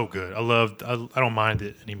it's so good. I don't mind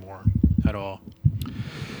it anymore at all.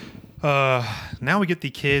 Now we get the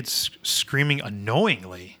kids screaming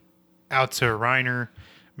annoyingly out to Reiner.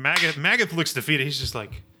 Magath looks defeated. He's just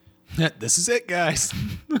like, This is it, guys.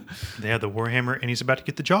 they have the Warhammer, and he's about to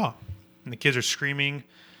get the jaw. And the kids are screaming.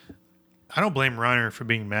 I don't blame Reiner for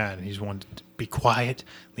being mad. He's wanted to be quiet.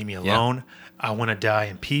 Leave me alone. I want to die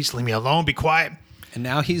in peace. Leave me alone. Be quiet. And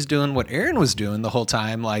now he's doing what Aaron was doing the whole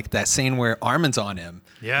time, like that scene where Armin's on him.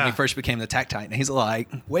 Yeah. When he first became the Attack Titan. He's like,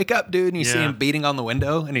 wake up, dude. And you see Yeah. him beating on the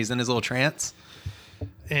window, and he's in his little trance.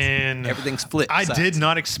 And Everything's flipped I sides. did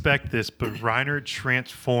not expect this, but Reiner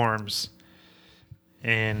transforms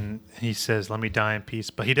and he says, let me die in peace.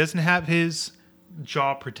 But he doesn't have his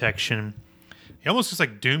jaw protection. He almost looks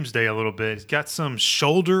like Doomsday a little bit. He's got some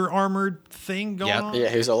shoulder armored thing going on. Yeah,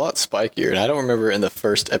 he was a lot spikier, and I don't remember in the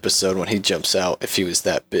first episode when he jumps out if he was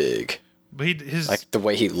that big. But his Like the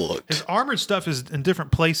way he looked. his armored stuff is in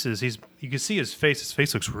different places. You can see his face. His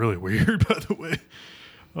face looks really weird, by the way.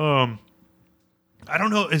 I don't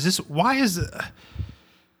know. Why is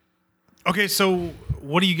okay? So,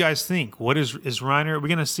 what do you guys think? What is Reiner? Are we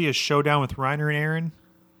gonna see a showdown with Reiner and Aaron?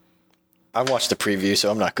 I watched the preview, so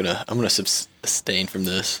I'm gonna abstain from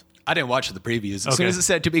this. I didn't watch the previews. As soon Okay. as it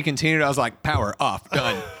said to be continued, I was like, power off,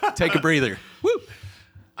 done. Take a breather. Woo.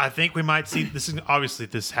 I think we might see. This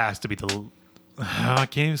has to be the. I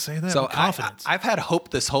can't even say that. So with confidence. I've had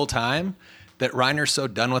hope this whole time that Reiner's so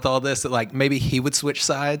done with all this that like maybe he would switch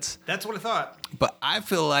sides. That's what I thought. But I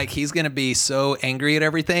feel like he's going to be so angry at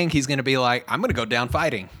everything. He's going to be like, I'm going to go down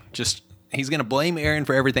fighting. He's going to blame Aaron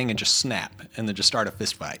for everything and just snap and then just start a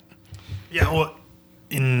fist fight. Yeah, well,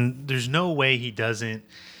 and there's no way he doesn't.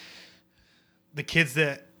 The kids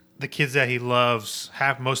that he loves,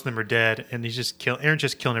 most of them are dead, and Aaron's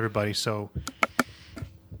just killing everybody. So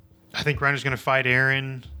I think Reiner's going to fight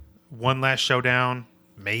Aaron. One last showdown,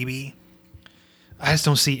 maybe. I just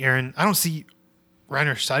don't see Aaron. I don't see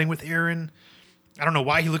Reiner siding with Aaron. I don't know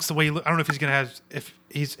why he looks the way he looks. I don't know if he's going to have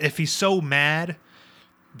if he's so mad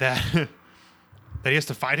that that he has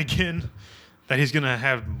to fight again, that he's going to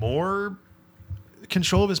have more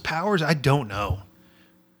control of his powers. I don't know.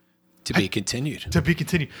 To be continued. To be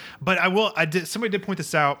continued. But somebody did point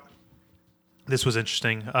this out. This was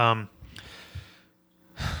interesting.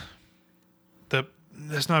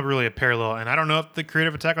 That's not really a parallel, and I don't know if the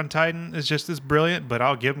creative Attack on Titan is just as brilliant, but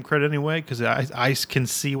I'll give him credit anyway because I can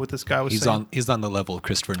see what this guy was saying. He's on the level of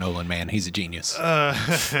Christopher Nolan, man. He's a genius. I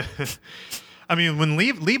mean, when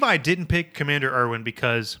Levi didn't pick Commander Irwin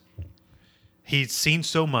because he'd seen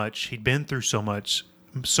so much, he'd been through so much,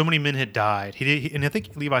 so many men had died. And I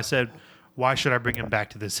think Levi said, "Why should I bring him back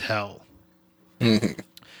to this hell?"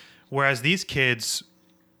 Whereas these kids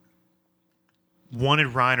wanted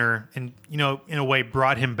Reiner and, in a way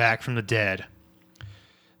brought him back from the dead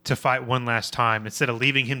to fight one last time instead of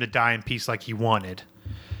leaving him to die in peace like he wanted.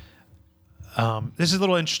 This is a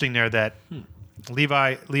little interesting there that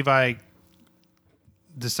Levi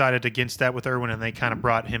decided against that with Irwin, and they kind of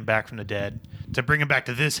brought him back from the dead to bring him back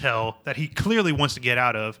to this hell that he clearly wants to get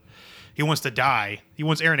out of. He wants to die. He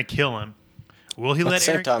wants Aaron to kill him. Will he At the let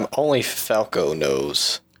same Aaron? time, only Falco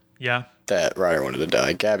knows Yeah, that Ryder wanted to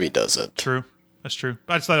die. Gabby doesn't. true. That's true.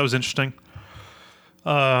 I just thought it was interesting.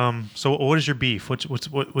 So what is your beef?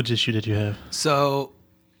 What issue did you have? So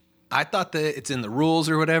I thought that it's in the rules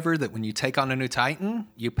or whatever that when you take on a new Titan,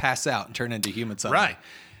 you pass out and turn into human suddenly. Right.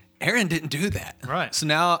 Aaron didn't do that. Right. So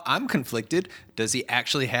now I'm conflicted. Does he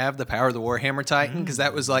actually have the power of the Warhammer Titan? Because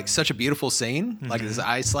that was like such a beautiful scene. Like his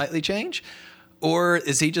eyes slightly change. Or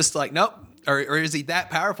is he just like, nope. Or is he that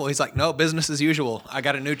powerful? He's like, no, business as usual. I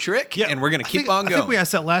got a new trick and we're going to keep on going. I think we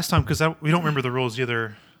asked that last time because we don't remember the rules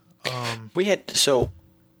either. I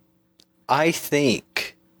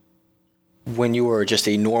think when you are just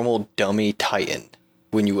a normal dummy Titan,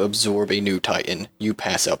 when you absorb a new Titan, you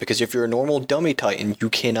pass out. Because if you're a normal dummy Titan, you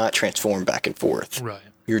cannot transform back and forth. Right.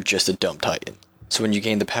 You're just a dumb Titan. So when you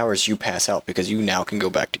gain the powers, you pass out because you now can go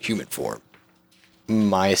back to human form.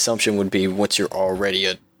 My assumption would be once you're already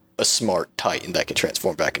a smart Titan that can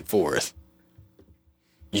transform back and forth,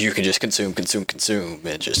 you can just consume,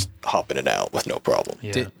 and just hop in and out with no problem.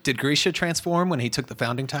 Yeah. Did Grisha transform when he took the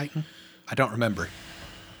Founding Titan? I don't remember.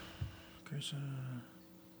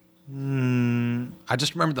 I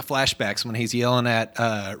just remember the flashbacks when he's yelling at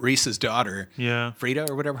Reese's daughter, Frida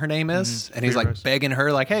or whatever her name is, and he's Frida like Rose. Begging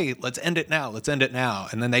her, like, "Hey, let's end it now,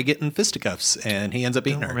 And then they get in fisticuffs, and he ends up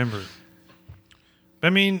beating her. Remember.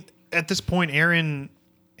 I mean, at this point, Aaron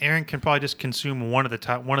can probably just consume one of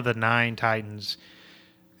the 9 Titans,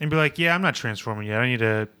 and be like, "Yeah, I'm not transforming yet. I need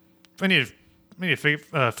to finish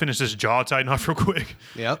this Jaw Titan off real quick.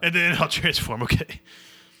 Yep. And then I'll transform." Okay.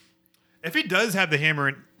 If he does have the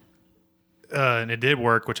hammer, and it did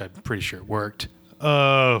work, which I'm pretty sure it worked.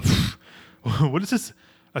 What is this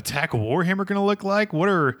attack Warhammer going to look like?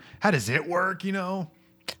 How does it work? So,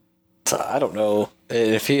 I don't know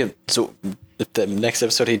if the next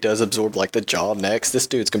episode he does absorb like the jaw next. This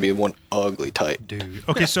dude's gonna be one ugly Titan. Dude.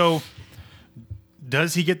 Okay, so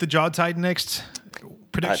does he get the Jaw Titan next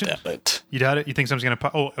prediction? I doubt it. You doubt it? You think something's gonna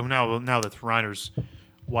pop? Oh, now that Reiner's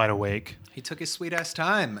wide awake. He took his sweet ass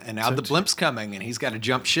time, and now the blimp's coming, and he's got to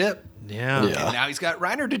jump ship. Yeah. Yeah. And now he's got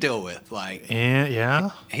Reiner to deal with. Like,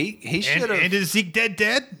 Yeah. he should have. And is Zeke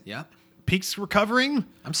dead? Yeah. Peak's recovering.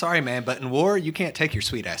 I'm sorry, man, but in war you can't take your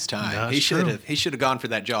sweet ass time. No, he it's should true. have. He should have gone for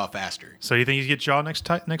that Jaw faster. So you think he's get Jaw next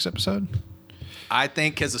episode? I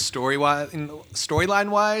think as a storyline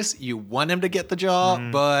wise, you want him to get the Jaw,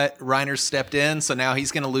 but Reiner stepped in, so now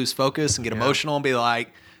he's going to lose focus and get emotional and be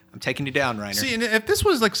like, "I'm taking you down, Reiner." See, and if this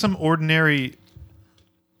was like some ordinary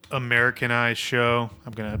Americanized show,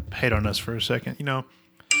 I'm gonna hate on us for a second.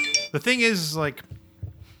 The thing is, like,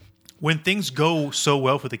 when things go so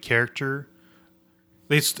well for the character,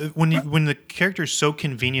 when the character is so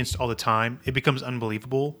convenienced all the time, it becomes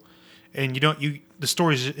unbelievable, and the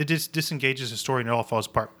story it just disengages the story and it all falls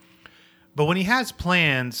apart. But when he has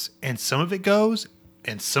plans and some of it goes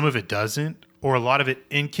and some of it doesn't, or a lot of it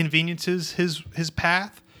inconveniences his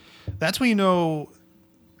path, that's when you know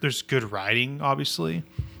there's good writing, obviously.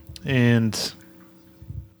 And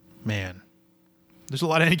man, there's a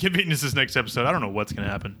lot of inconveniences next episode. I don't know what's gonna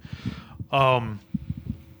happen. Oh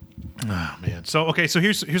man. So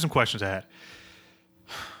here's some questions I had.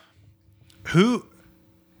 Who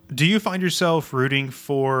do you find yourself rooting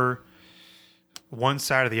for, one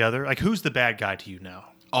side or the other? Like, who's the bad guy to you now?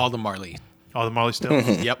 All the Marley. Oh, the Marley still?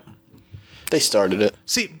 Yep. They started it.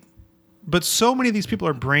 See, but so many of these people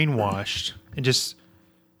are brainwashed and just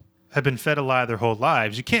have been fed a lie their whole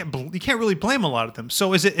lives. You can't really blame a lot of them.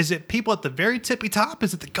 So is it people at the very tippy top?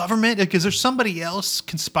 Is it the government? Like, is there somebody else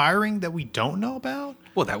conspiring that we don't know about?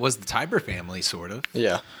 Well, that was the Tiber family, sort of.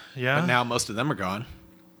 Yeah. Yeah. But now most of them are gone.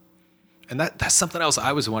 And that's something else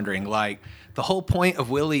I was wondering. Like, the whole point of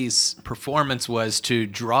Willie's performance was to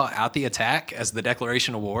draw out the attack as the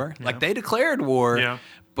declaration of war. Yeah. Like, they declared war, Yeah.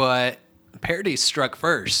 but Paradis struck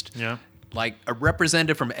first. Yeah. Like, a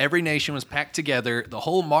representative from every nation was packed together. The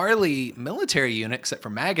whole Marley military unit, except for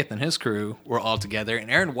Magath and his crew, were all together, and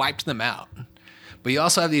Aaron wiped them out. But you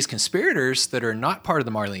also have these conspirators that are not part of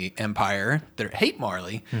the Marley Empire that hate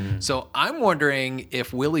Marley. Mm-hmm. So I'm wondering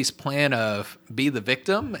if Willie's plan of be the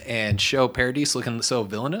victim and show Paradis looking so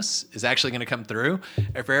villainous is actually going to come through.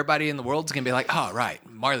 If everybody in the world is going to be like, "Oh, right,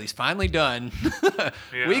 Marley's finally done.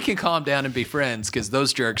 We can calm down and be friends because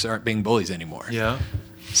those jerks aren't being bullies anymore." Yeah.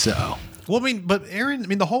 So... Well, but Aaron,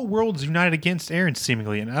 the whole world's united against Aaron,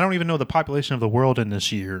 seemingly, and I don't even know the population of the world in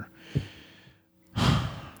this year.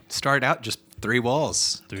 Started out just 3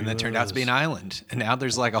 walls, and then turned out to be an island. And now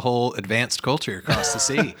there's like a whole advanced culture across the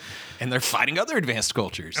sea, and they're fighting other advanced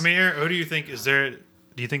cultures. Aaron, who do you think is there? Do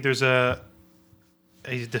you think there's a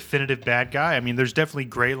definitive bad guy? There's definitely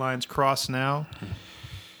gray lines crossed now.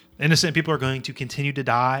 Innocent people are going to continue to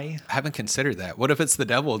die. I haven't considered that. What if it's the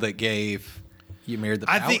devil that gave Ymir the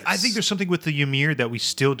powers? I think there's something with the Ymir that we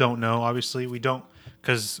still don't know. Obviously, we don't,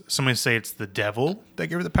 because some say it's the devil that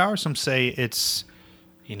gave her the power. Some say it's,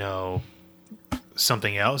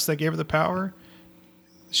 something else that gave her the power.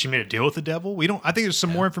 She made a deal with the devil. We don't. I think there's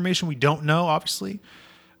some more information we don't know. Obviously,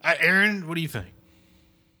 Aaron, what do you think?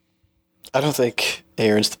 I don't think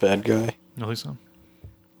Aaron's the bad guy. You don't think so?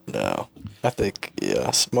 No. I think,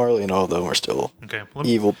 yes, Marley and all of them are still Okay.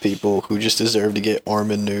 evil people who just deserve to get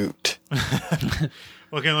Armin nuked.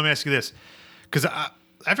 Okay, let me ask you this. Because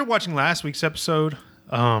after watching last week's episode,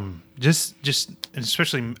 just and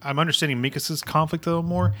especially I'm understanding Mikasa's conflict a little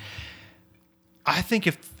more. I think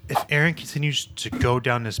if Aaron continues to go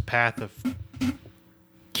down this path of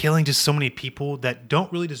killing just so many people that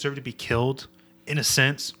don't really deserve to be killed, in a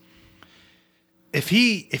sense, if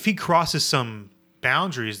he crosses some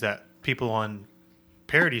boundaries that people on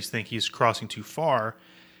parodies think he's crossing too far,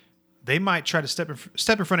 they might try to step in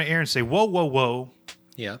front of Aaron and say, "Whoa, whoa, whoa!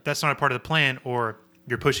 Yeah, that's not a part of the plan," or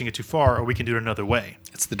 "You're pushing it too far," or "We can do it another way."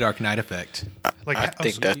 it's the Dark Knight effect. I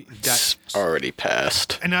think that's already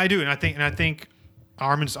passed. And I do, and I think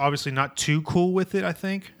Armin's obviously not too cool with it. I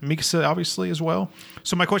think Mikasa obviously as well.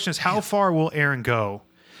 So my question is, how far will Aaron go?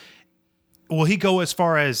 Will he go as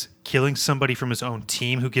far as killing somebody from his own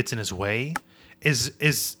team who gets in his way?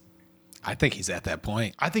 I think he's at that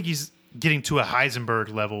point. I think he's getting to a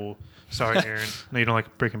Heisenberg level. Sorry, Aaron. No, you don't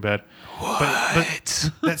like Breaking Bad.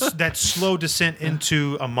 But that slow descent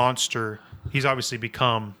into a monster. He's obviously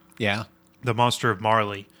become the monster of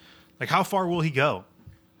Marley. Like, how far will he go?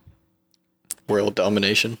 World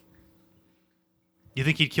domination. You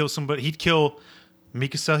think he'd kill somebody? He'd kill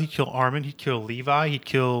Mikasa. He'd kill Armin. He'd kill Levi. He'd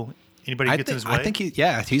kill anybody who gets in his way. I think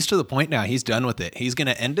he's to the point now. He's done with it. He's going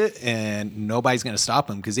to end it, and nobody's going to stop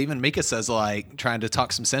him, because even Mikasa's like trying to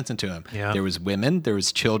talk some sense into him. Yeah. There was women, there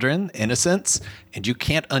was children, innocents, and you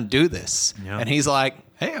can't undo this. Yeah. And he's like,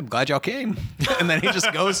 "Hey, I'm glad y'all came." And then he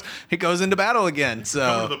just goes. He goes into battle again. So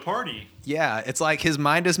Come to the party. Yeah, it's like his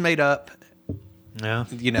mind is made up. Yeah.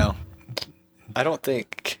 I don't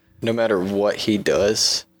think, no matter what he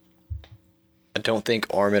does, I don't think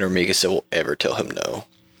Armin or Mikasa will ever tell him no.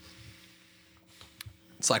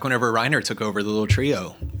 It's like whenever Reiner took over the little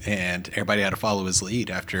trio, and everybody had to follow his lead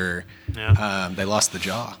after they lost the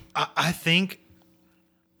jaw. I think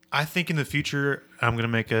in the future I'm going to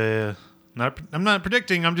make I'm not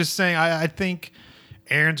predicting. I'm just saying I think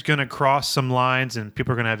Aaron's going to cross some lines, and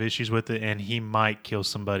people are going to have issues with it, and he might kill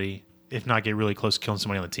somebody, if not get really close to killing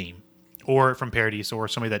somebody on the team, or from Paradise, or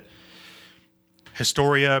somebody that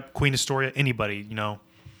Queen Historia, anybody,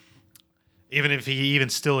 even if he even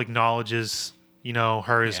still acknowledges,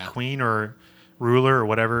 her as queen or ruler or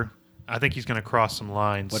whatever. I think he's going to cross some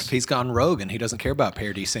lines. What if he's gone rogue and he doesn't care about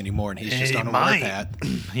Paradise anymore, and he's just on a warpath?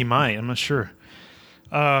 He might. I'm not sure.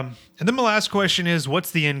 And then my last question is, what's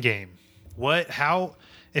the end game?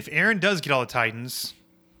 If Aaron does get all the Titans,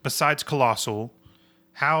 besides Colossal,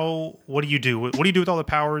 what do you do? What do you do with all the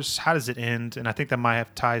powers? How does it end? And I think that might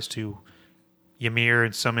have ties to Ymir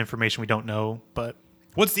and some information we don't know. But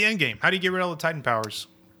what's the end game? How do you get rid of all the Titan powers?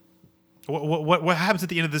 What happens at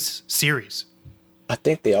the end of this series? I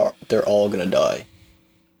think they're all gonna die.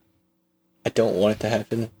 I don't want it to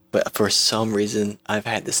happen, but for some reason I've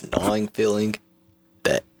had this gnawing feeling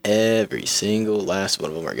that every single last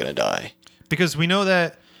one of them are gonna die. Because we know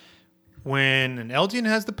that when an Eldian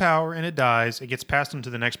has the power and it dies, it gets passed on to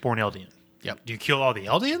the next born Eldian. Yep. Do you kill all the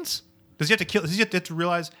Eldians? Does he have to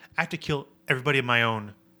realize I have to kill everybody in my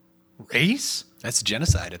own race? That's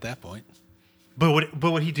genocide at that point. But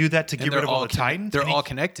would he do that to get rid of all the Titans? They're all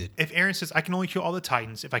connected. If Aaron says, I can only kill all the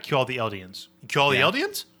Titans if I kill all the Eldians. You kill all the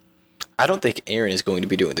Eldians? I don't think Aaron is going to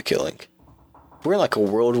be doing the killing. We're in like a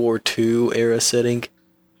World War II era setting.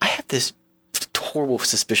 I have this horrible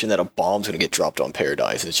suspicion that a bomb's going to get dropped on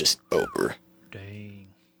Paradise and it's just over. Dang.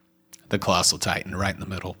 The Colossal Titan right in the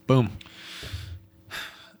middle. Boom.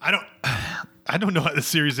 I don't know how the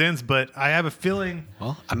series ends, but I have a feeling.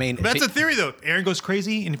 Well, I mean, that's a theory though. Aaron goes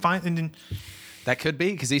crazy and then that could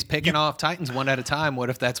be because he's picking off Titans one at a time. What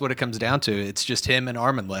if that's what it comes down to? It's just him and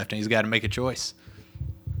Armin left, and he's got to make a choice.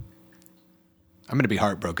 I'm going to be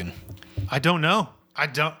heartbroken. I don't know.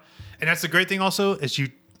 And that's the great thing also is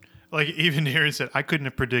even Aaron said, I couldn't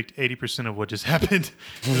have predicted 80% of what just happened.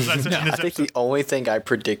 I think the only thing I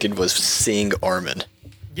predicted was seeing Armin.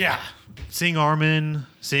 Yeah. Seeing Armin,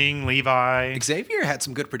 seeing Levi. Xavier had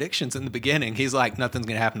some good predictions in the beginning. He's like, nothing's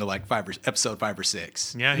going to happen to episode 5 or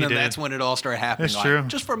 6. Yeah, and then that's when it all started happening. That's true.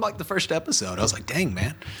 Just from the first episode. I was like, dang,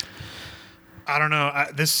 man. I don't know.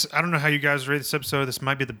 I don't know how you guys rate this episode. This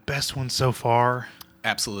might be the best one so far.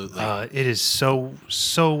 Absolutely. It is so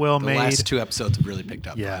well made. The last 2 episodes have really picked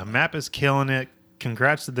up. Yeah, Map is killing it.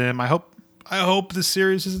 Congrats to them. I hope hope the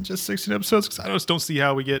series isn't just 16 episodes because I just don't see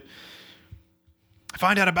how we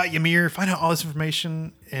find out about Ymir, find out all this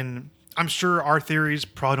information, and I'm sure our theories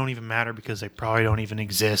probably don't even matter because they probably don't even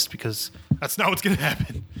exist because that's not what's going to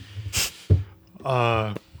happen.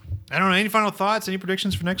 I don't know. Any final thoughts? Any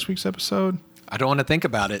predictions for next week's episode? I don't want to think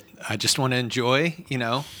about it. I just want to enjoy,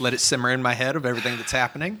 let it simmer in my head of everything that's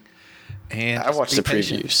happening. And I watched the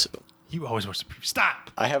previews. So You always watch the preview.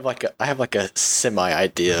 Stop. I have like a semi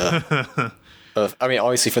idea of. I mean,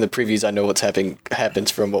 obviously from the previews, I know what's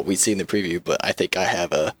happens from what we see in the preview, but I think I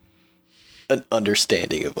have an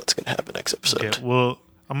understanding of what's going to happen next episode. Okay, well,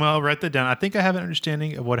 I'm gonna write that down. I think I have an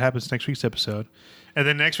understanding of what happens next week's episode, and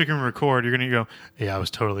then next week when we record, you're gonna go, "Yeah, I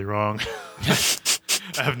was totally wrong.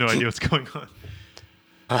 I have no idea what's going on."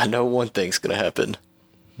 I know one thing's going to happen.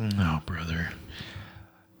 No, brother.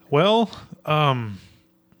 Well,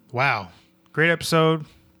 wow. Great episode.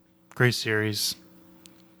 Great series.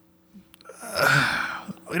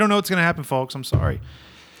 We don't know what's going to happen, folks. I'm sorry.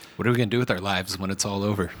 What are we going to do with our lives when it's all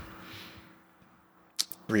over?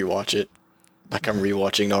 Rewatch it. Like I'm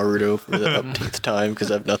rewatching Naruto for the upteenth time because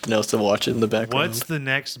I have nothing else to watch in the background. What's the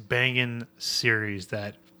next banging series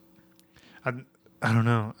that... I don't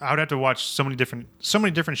know. I would have to watch so many different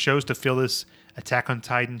shows to fill this Attack on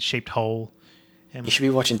Titan shaped hole. And You should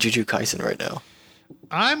be watching Jujutsu Kaisen right now.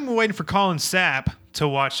 I'm waiting for Colin Sapp to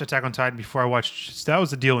watch Attack on Titan before I watch. That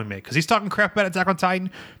was the deal we made because he's talking crap about Attack on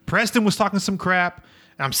Titan. Preston was talking some crap,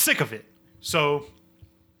 and I'm sick of it. So,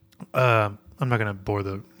 I'm not going to bore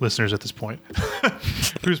the listeners at this point.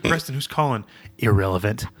 Who's Preston? Who's Colin?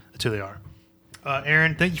 Irrelevant. That's who they are.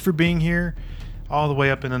 Aaron, thank you for being here, all the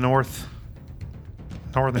way up in the northern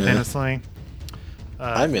Tennessee.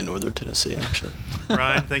 I'm in Northern Tennessee, actually.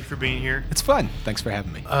 Ryan, thank you for being here. It's fun. Thanks for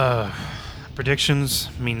having me. Predictions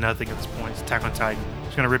mean nothing at this point. It's Attack on Titan.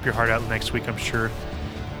 It's going to rip your heart out next week, I'm sure.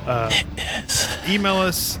 Email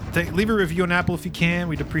us. Leave a review on Apple if you can.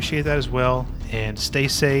 We'd appreciate that as well. And stay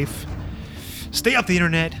safe. Stay off the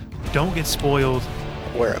internet. Don't get spoiled.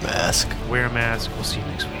 Wear a mask. Wear a mask. We'll see you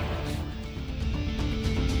next week.